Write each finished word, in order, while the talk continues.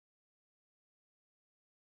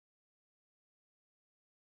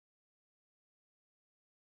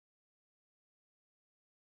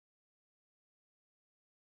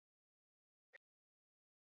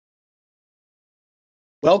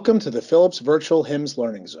Welcome to the Philips Virtual HIMSS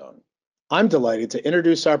Learning Zone. I'm delighted to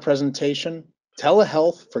introduce our presentation,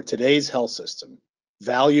 Telehealth for Today's Health System,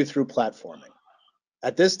 Value Through Platforming.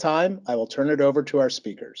 At this time, I will turn it over to our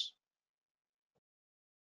speakers.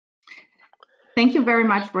 Thank you very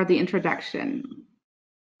much for the introduction.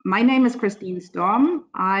 My name is Christine Storm.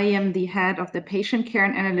 I am the head of the patient care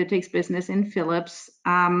and analytics business in Philips.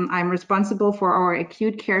 I'm responsible for our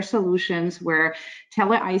acute care solutions where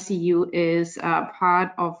tele-ICU is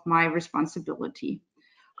part of my responsibility.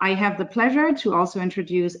 I have the pleasure to also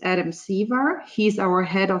introduce Adam Seaver. He's our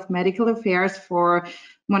head of medical affairs for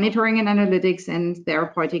monitoring and analytics and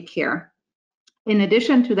therapeutic care. In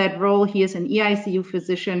addition to that role, he is an EICU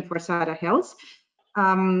physician for Telehealth.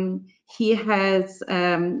 He has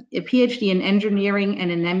a PhD in engineering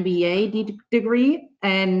and an MBA degree.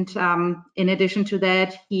 And in addition to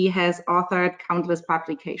that, he has authored countless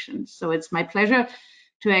publications. So it's my pleasure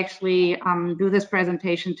to actually do this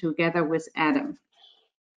presentation together with Adam.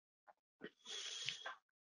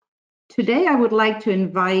 Today, I would like to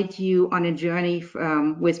invite you on a journey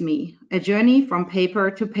with me, a journey from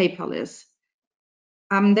paper to paperless.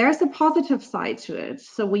 There's a positive side to it.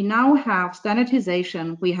 So we now have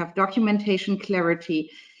standardization, we have documentation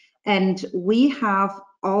clarity, and we have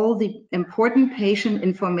all the important patient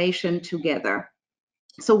information together.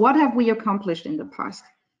 So what have we accomplished in the past?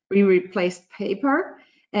 We replaced paper,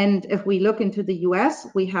 and if we look into the US,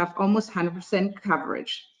 we have almost 100%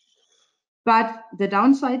 coverage. But the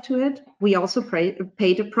downside to it, we also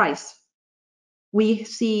paid a price. We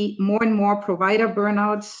see more and more provider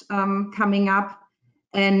burnouts coming up,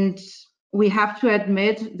 and we have to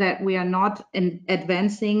admit that we are not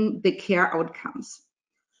advancing the care outcomes.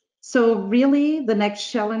 So really, the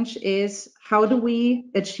next challenge is how do we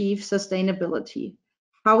achieve sustainability?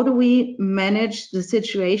 How do we manage the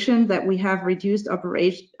situation that we have reduced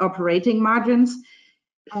operating margins?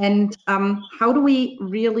 And how do we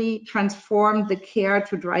really transform the care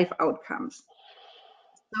to drive outcomes?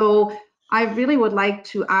 So I really would like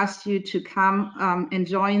to ask you to come and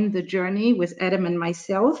join the journey with Adam and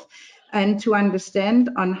myself, and to understand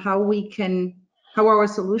on how our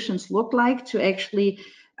solutions look like to actually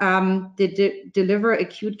deliver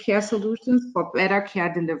acute care solutions for better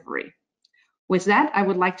care delivery. With that, I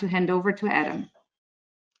would like to hand over to Adam.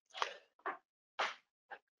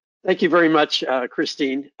 Thank you very much,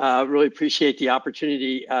 Christine. Really appreciate the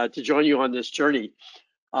opportunity to join you on this journey.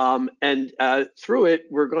 Through it,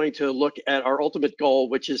 we're going to look at our ultimate goal,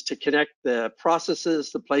 which is to connect the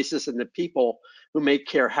processes, the places, and the people who make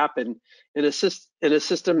care happen in a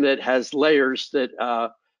system that has layers that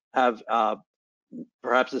have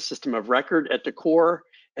perhaps a system of record at the core,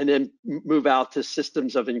 and then move out to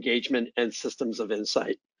systems of engagement and systems of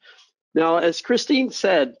insight. Now, as Christine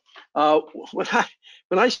said, when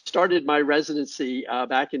I started my residency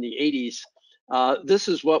back in the 80s, this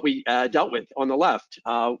is what we dealt with on the left,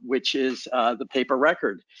 which is the paper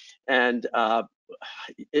record. And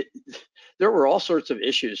there were all sorts of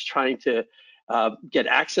issues trying to get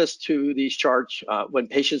access to these charts. When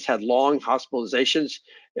patients had long hospitalizations,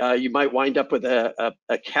 you might wind up with a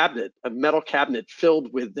cabinet, a metal cabinet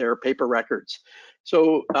filled with their paper records.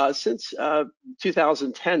 So since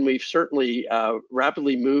 2010, we've certainly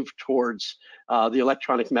rapidly moved towards the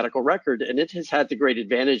electronic medical record, and it has had the great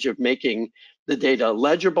advantage of making the data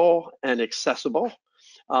legible and accessible,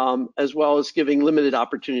 as well as giving limited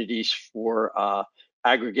opportunities for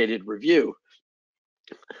aggregated review.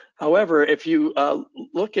 However, if you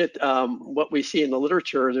look at what we see in the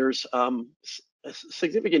literature, there's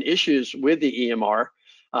significant issues with the EMR.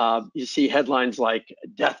 You see headlines like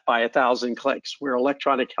death by 1,000 clicks, where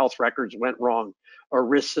electronic health records went wrong, or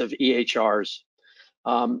risks of EHRs.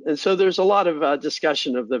 And so there's a lot of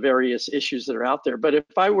discussion of the various issues that are out there. But if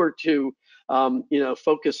I were to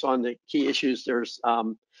focus on the key issues, there's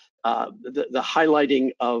the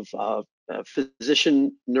highlighting of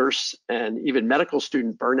physician, nurse, and even medical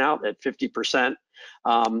student burnout at 50%.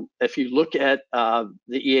 If you look at the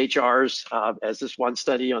EHRs, as this one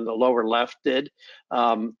study on the lower left did,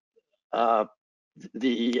 the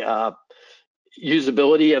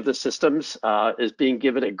usability of the systems is being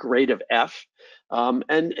given a grade of F.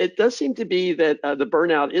 And it does seem to be that the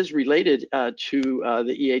burnout is related to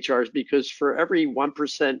the EHRs, because for every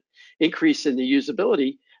 1% increase in the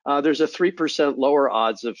usability, there's a 3% lower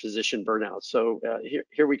odds of physician burnout. So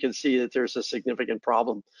here we can see that there's a significant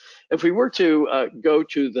problem. If we were to go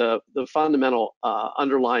to the fundamental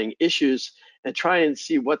underlying issues and try and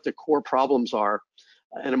see what the core problems are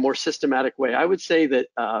in a more systematic way, I would say that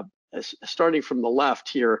starting from the left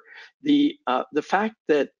here, the fact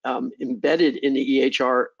that embedded in the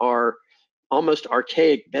EHR are almost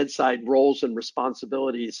archaic bedside roles and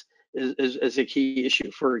responsibilities is a key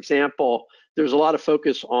issue. For example, there's a lot of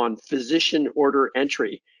focus on physician order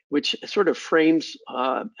entry, which sort of frames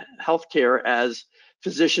healthcare as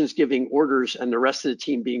physicians giving orders and the rest of the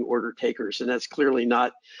team being order takers. And that's clearly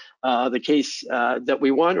not the case that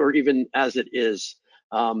we want, or even as it is.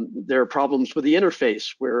 There are problems with the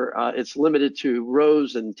interface where it's limited to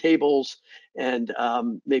rows and tables and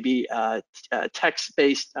maybe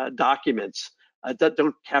text-based documents that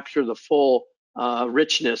don't capture the full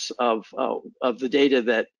richness of the data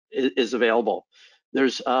that is available.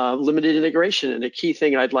 There's limited integration, and a key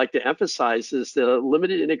thing I'd like to emphasize is the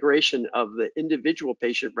limited integration of the individual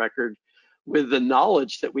patient record with the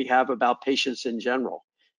knowledge that we have about patients in general.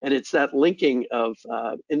 And it's that linking of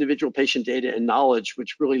individual patient data and knowledge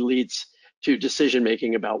which really leads to decision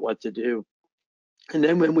making about what to do. And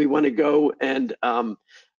then when we want to go and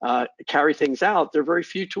carry things out, there are very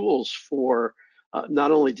few tools for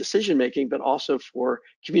not only decision making, but also for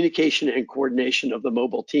communication and coordination of the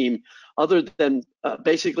mobile team, other than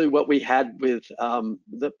basically what we had with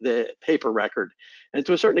the paper record. And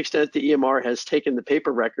to a certain extent, the EMR has taken the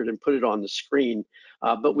paper record and put it on the screen,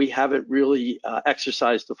 but we haven't really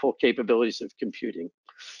exercised the full capabilities of computing.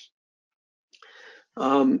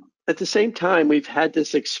 At the same time, we've had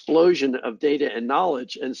this explosion of data and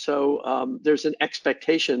knowledge, and so there's an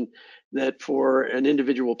expectation that for an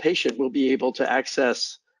individual patient, we'll be able to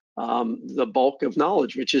access the bulk of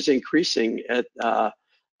knowledge, which is increasing at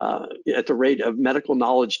the rate of medical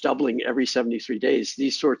knowledge doubling every 73 days.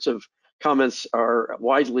 These sorts of comments are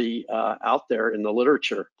widely out there in the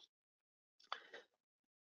literature.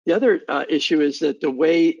 The other issue is that the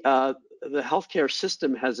way the healthcare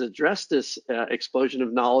system has addressed this explosion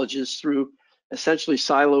of knowledge is through essentially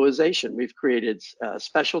siloization. We've created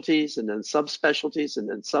specialties and then subspecialties and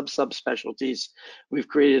then subspecialties. We've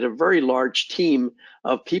created a very large team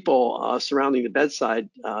of people surrounding the bedside.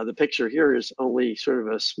 The picture here is only sort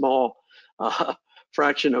of a small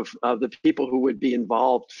fraction of the people who would be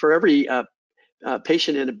involved. For every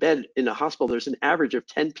patient in a bed in a hospital, there's an average of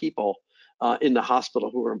 10 people in the hospital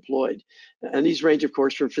who are employed. And these range, of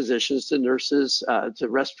course, from physicians to nurses to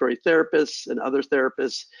respiratory therapists and other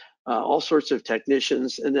therapists, all sorts of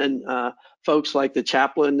technicians, and then folks like the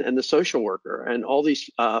chaplain and the social worker. And all these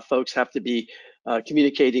folks have to be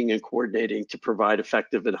communicating and coordinating to provide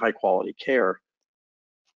effective and high quality care.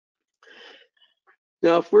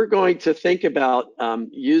 Now, if we're going to think about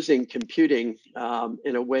using computing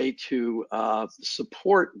in a way to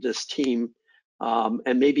support this team,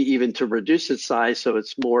 and maybe even to reduce its size so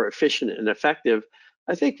it's more efficient and effective,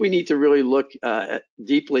 I think we need to really look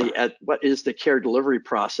deeply at what is the care delivery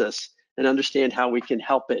process and understand how we can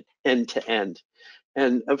help it end to end.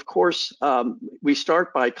 And of course, we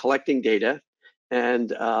start by collecting data, and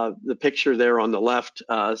the picture there on the left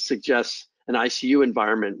suggests an ICU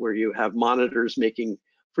environment where you have monitors making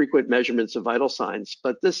frequent measurements of vital signs.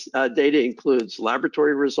 But this data includes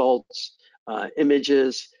laboratory results,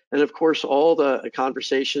 images, and of course, all the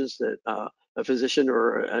conversations that a physician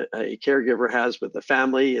or a caregiver has with the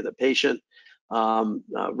family and the patient,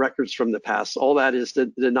 records from the past. All that is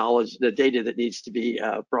the knowledge, the data that needs to be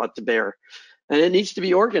brought to bear. And it needs to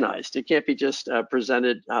be organized. It can't be just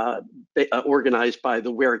presented, organized by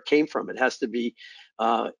where it came from. It has to be,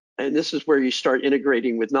 and this is where you start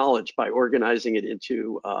integrating with knowledge by organizing it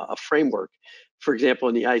into a framework. For example,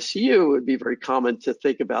 in the ICU, it would be very common to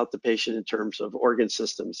think about the patient in terms of organ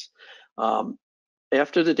systems.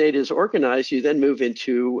 After the data is organized, you then move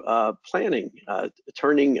into planning,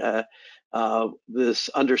 turning this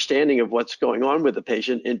understanding of what's going on with the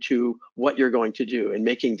patient into what you're going to do and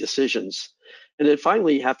making decisions. And then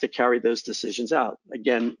finally, you have to carry those decisions out,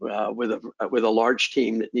 again, with a large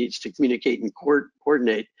team that needs to communicate and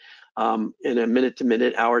coordinate in a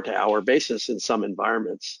minute-to-minute, hour-to-hour basis in some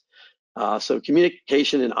environments. So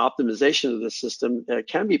communication and optimization of the system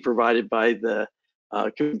can be provided by the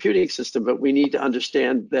computing system, but we need to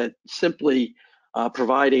understand that simply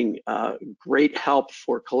providing great help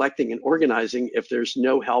for collecting and organizing, if there's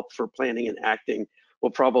no help for planning and acting, will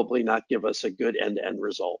probably not give us a good end-to-end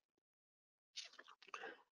result.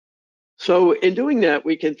 So in doing that,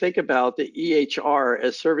 we can think about the EHR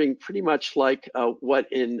as serving pretty much like what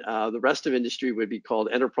in the rest of industry would be called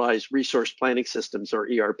enterprise resource planning systems, or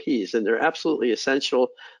ERPs. And they're absolutely essential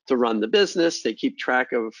to run the business. They keep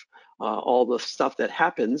track of all the stuff that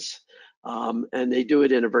happens, and they do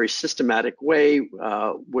it in a very systematic way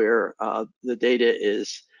where the data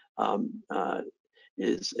is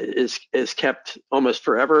kept almost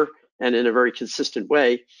forever and in a very consistent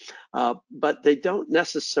way, but they don't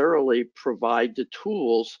necessarily provide the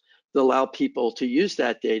tools that allow people to use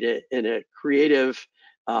that data in a creative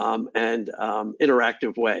and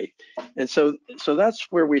interactive way. And so that's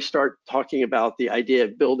where we start talking about the idea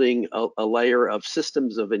of building a layer of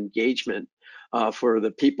systems of engagement for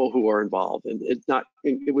the people who are involved. And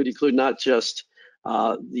it would include not just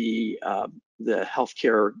the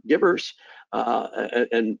healthcare givers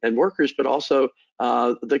and workers, but also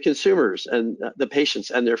the consumers and the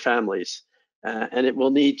patients and their families. And it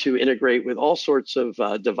will need to integrate with all sorts of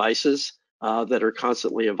devices that are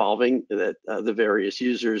constantly evolving that the various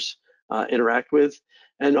users interact with,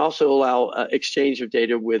 and also allow exchange of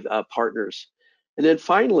data with partners. And then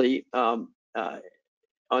finally, on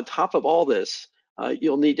top of all this,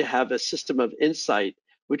 you'll need to have a system of insight,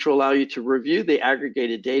 which will allow you to review the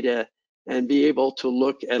aggregated data and be able to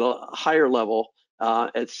look at a higher level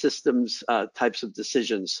at systems types of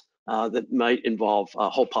decisions that might involve a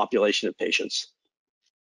whole population of patients.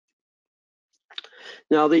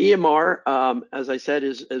 Now, the EMR, as I said,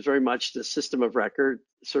 is very much the system of record,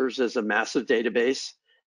 serves as a massive database,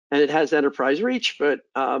 and it has enterprise reach, but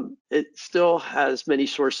it still has many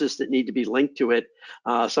sources that need to be linked to it,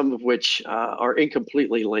 some of which are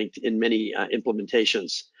incompletely linked in many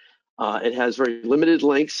implementations. It has very limited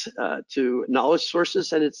links to knowledge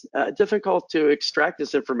sources, and it's difficult to extract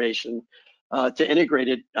this information to integrate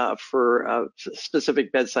it for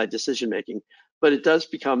specific bedside decision making. But it does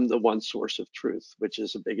become the one source of truth, which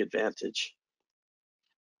is a big advantage.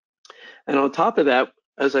 And on top of that,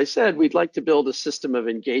 as I said, we'd like to build a system of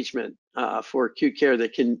engagement for acute care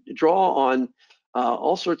that can draw on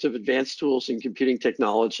all sorts of advanced tools in computing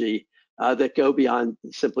technology that go beyond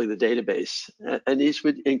simply the database. And these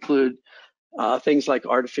would include things like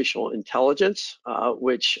artificial intelligence,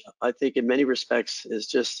 which I think in many respects is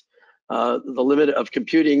just the limit of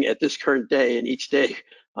computing at this current day, and each day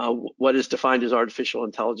what is defined as artificial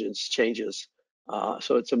intelligence changes.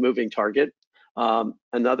 So it's a moving target.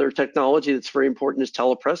 Another technology that's very important is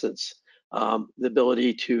telepresence, the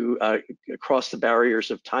ability to cross the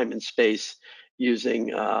barriers of time and space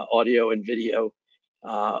using audio and video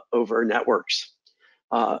over networks.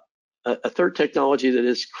 A third technology that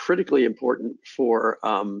is critically important for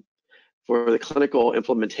the clinical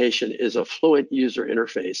implementation is a fluent user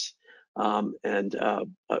interface.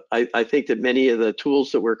 I think that many of the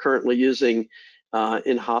tools that we're currently using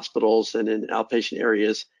in hospitals and in outpatient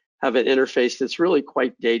areas have an interface that's really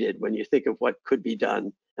quite dated when you think of what could be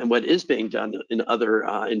done and what is being done in other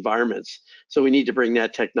environments. So we need to bring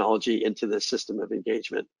that technology into the system of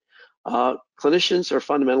engagement. Clinicians are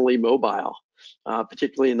fundamentally mobile,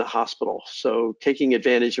 particularly in the hospital. So taking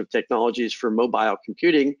advantage of technologies for mobile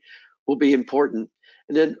computing will be important.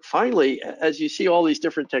 And then finally, as you see all these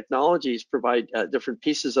different technologies provide different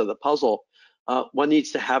pieces of the puzzle, one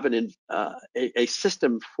needs to have a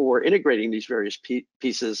system for integrating these various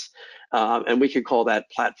pieces, and we can call that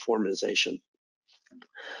platformization.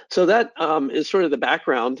 So that is sort of the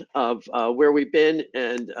background of where we've been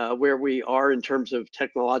and where we are in terms of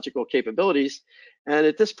technological capabilities. And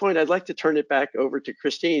at this point, I'd like to turn it back over to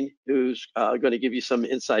Christine, who's going to give you some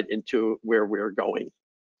insight into where we're going.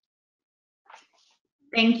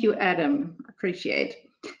 Thank you, Adam. Appreciate.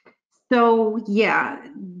 So yeah,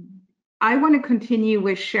 I want to continue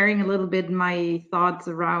with sharing a little bit my thoughts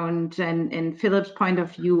around and Philip's point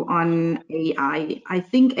of view on AI. I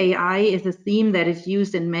think AI is a theme that is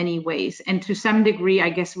used in many ways, and to some degree, I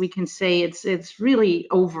guess we can say it's really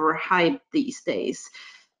overhyped these days.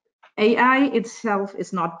 AI itself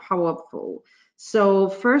is not powerful. So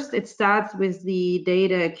first, it starts with the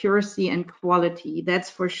data accuracy and quality, that's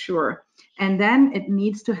for sure. And then it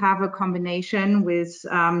needs to have a combination with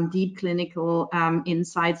deep clinical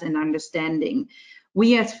insights and understanding.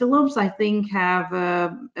 We as Philips, I think, have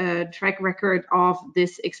a track record of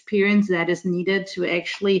this experience that is needed to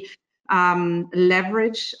actually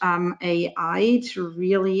leverage AI to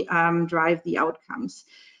really drive the outcomes.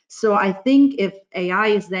 So I think if AI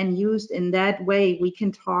is then used in that way, we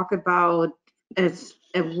can talk about as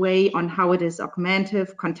a way on how it is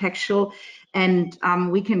augmentative, contextual, and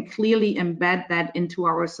we can clearly embed that into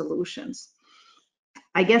our solutions.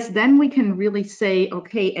 I guess then we can really say,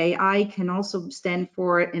 okay, AI can also stand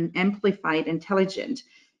for an amplified intelligent.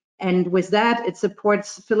 And with that, it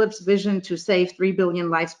supports Philips' vision to save 3 billion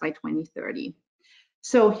lives by 2030.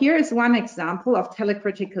 So here is one example of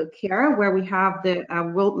telecritical care where we have the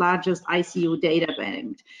world's largest ICU data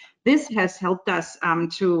bank. This has helped us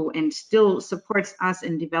to and still supports us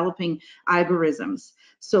in developing algorithms.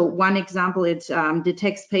 So one example, it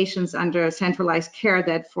detects patients under centralized care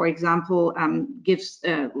that, for example, gives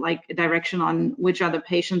like a direction on which are the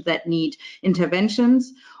patients that need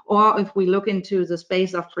interventions. Or if we look into the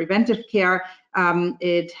space of preventive care,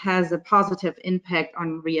 it has a positive impact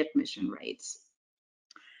on readmission rates.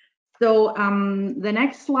 So the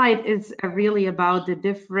next slide is really about the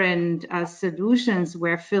different solutions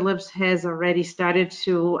where Philips has already started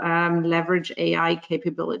to leverage AI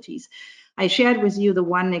capabilities. I shared with you the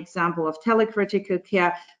one example of telecritical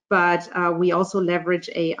care, but we also leverage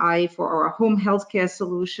AI for our home healthcare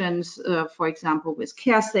solutions, for example, with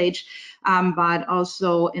CareStage, but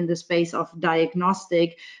also in the space of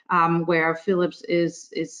diagnostic, where Philips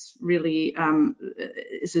is really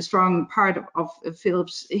is a strong part of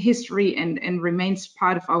Philips' history and remains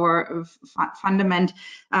part of our fundament,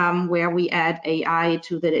 where we add AI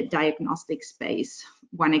to the diagnostic space.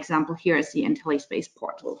 One example here is the IntelliSpace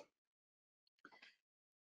portal.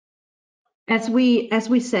 As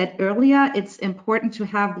we said earlier, it's important to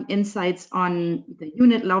have the insights on the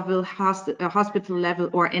unit level, hospital level,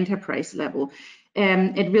 or enterprise level.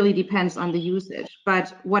 It really depends on the usage.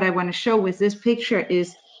 But what I want to show with this picture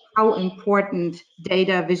is how important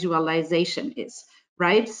data visualization is,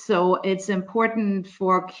 right? So it's important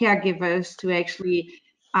for caregivers to actually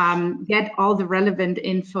get all the relevant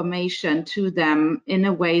information to them in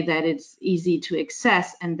a way that it's easy to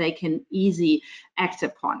access and they can easily act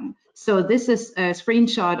upon. So this is a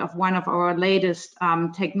screenshot of one of our latest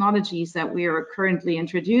technologies that we are currently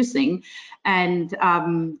introducing. And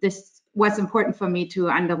this was important for me to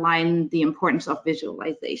underline the importance of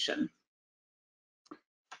visualization.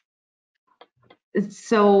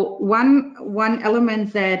 So one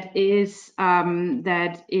element that is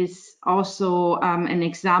also an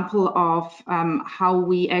example of how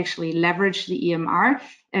we actually leverage the EMR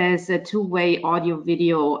is a two-way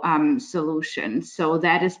audio-video solution. So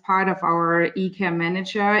that is part of our eCare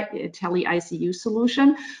Manager Tele-ICU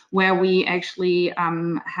solution, where we actually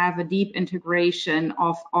have a deep integration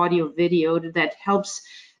of audio-video that helps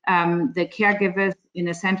the caregivers in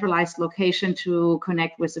a centralized location to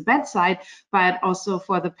connect with the bedside, but also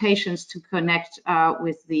for the patients to connect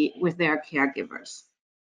with their caregivers.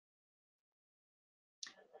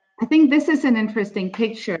 I think this is an interesting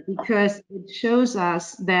picture because it shows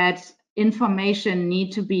us that information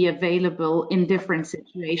needs to be available in different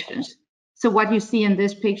situations. So what you see in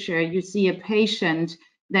this picture, you see a patient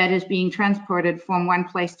that is being transported from one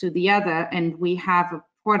place to the other, and we have a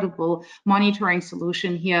portable monitoring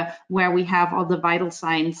solution here where we have all the vital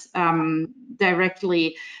signs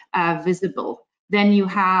directly visible. Then you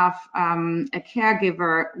have a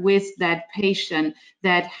caregiver with that patient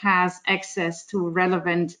that has access to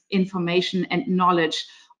relevant information and knowledge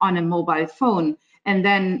on a mobile phone. And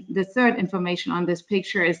then the third information on this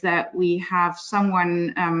picture is that we have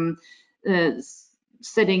someone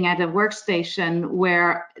sitting at a workstation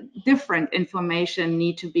where different information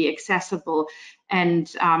need to be accessible,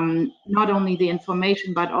 and not only the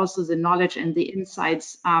information but also the knowledge and the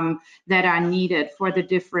insights that are needed for the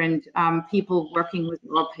different people working with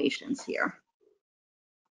our patients here.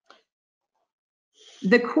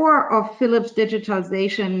 The core of Philips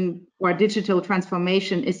digitalization or digital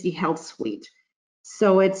transformation is the Health Suite.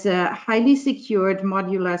 So it's a highly secured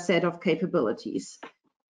modular set of capabilities.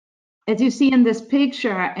 As you see in this picture,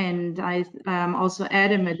 and also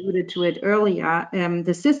Adam alluded to it earlier,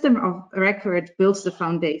 the system of record builds the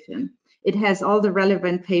foundation. It has all the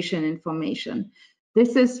relevant patient information.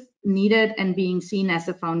 This is needed and being seen as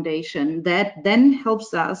a foundation that then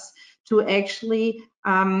helps us to actually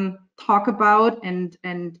talk about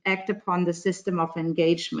and act upon the system of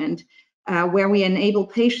engagement, where we enable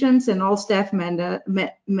patients and all staff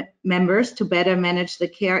members to better manage the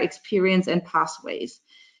care experience and pathways.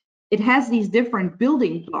 It has these different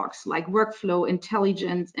building blocks like workflow,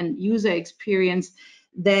 intelligence, and user experience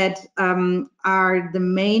that are the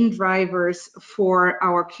main drivers for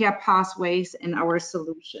our care pathways and our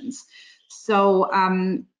solutions. So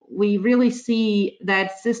we really see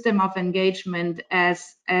that system of engagement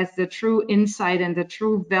as the true insight and the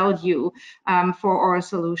true value for our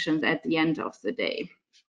solutions at the end of the day.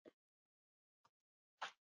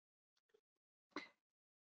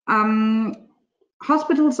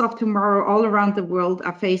 Hospitals of tomorrow all around the world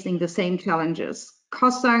are facing the same challenges.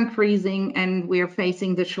 Costs are increasing and we're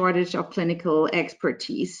facing the shortage of clinical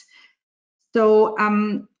expertise. So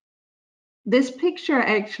this picture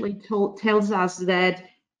actually tells us that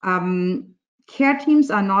care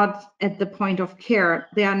teams are not at the point of care.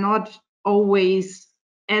 They are not always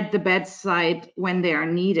at the bedside when they are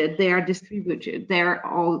needed. They are distributed. They're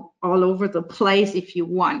all over the place if you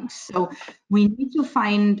want. So we need to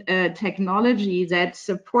find a technology that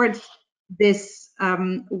supports this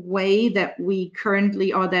way that we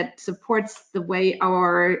currently, or that supports the way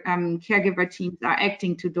our caregiver teams are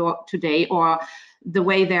acting today, or the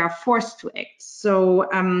way they are forced to act. So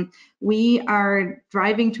we are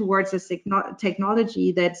driving towards a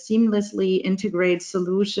technology that seamlessly integrates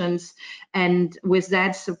solutions and with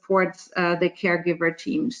that supports the caregiver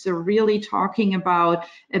team. So really talking about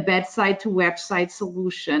a bedside to website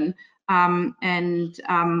solution and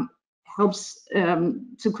helps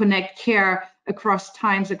to connect care across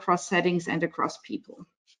times, across settings, and across people.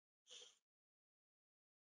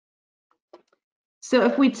 So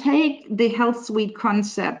if we take the health suite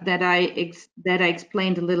concept that I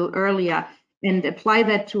explained a little earlier and apply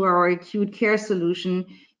that to our acute care solution,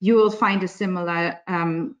 you will find a similar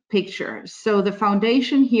picture. So the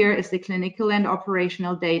foundation here is the clinical and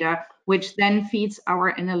operational data, which then feeds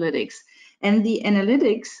our analytics. And the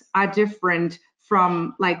analytics are different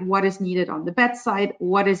from like what is needed on the bedside,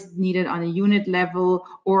 what is needed on a unit level,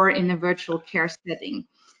 or in a virtual care setting.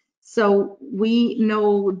 So we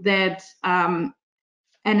know that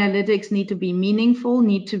analytics need to be meaningful,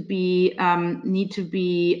 need to be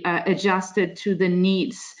adjusted to the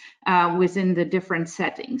needs within the different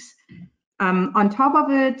settings. On top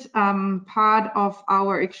of it, part of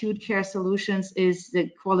our acute care solutions is the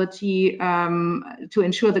quality, to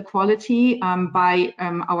ensure the quality by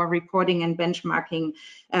our reporting and benchmarking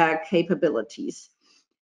capabilities.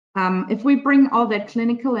 If we bring all that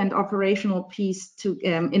clinical and operational piece to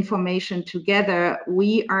information together,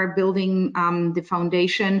 we are building the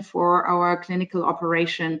foundation for our clinical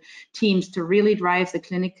operation teams to really drive the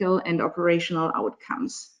clinical and operational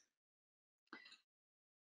outcomes.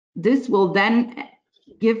 This will then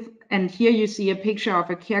give, and here you see a picture of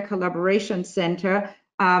a care collaboration center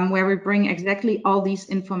where we bring exactly all these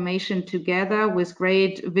information together with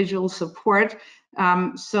great visual support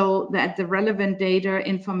so that the relevant data,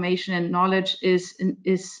 information, and knowledge is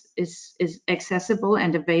accessible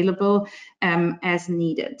and available as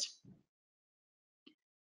needed.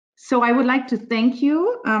 So I would like to thank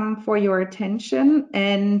you for your attention,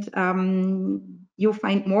 and you'll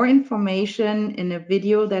find more information in a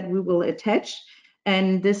video that we will attach,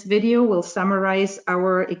 and this video will summarize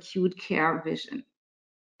our acute care vision.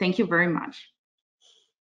 Thank you very much.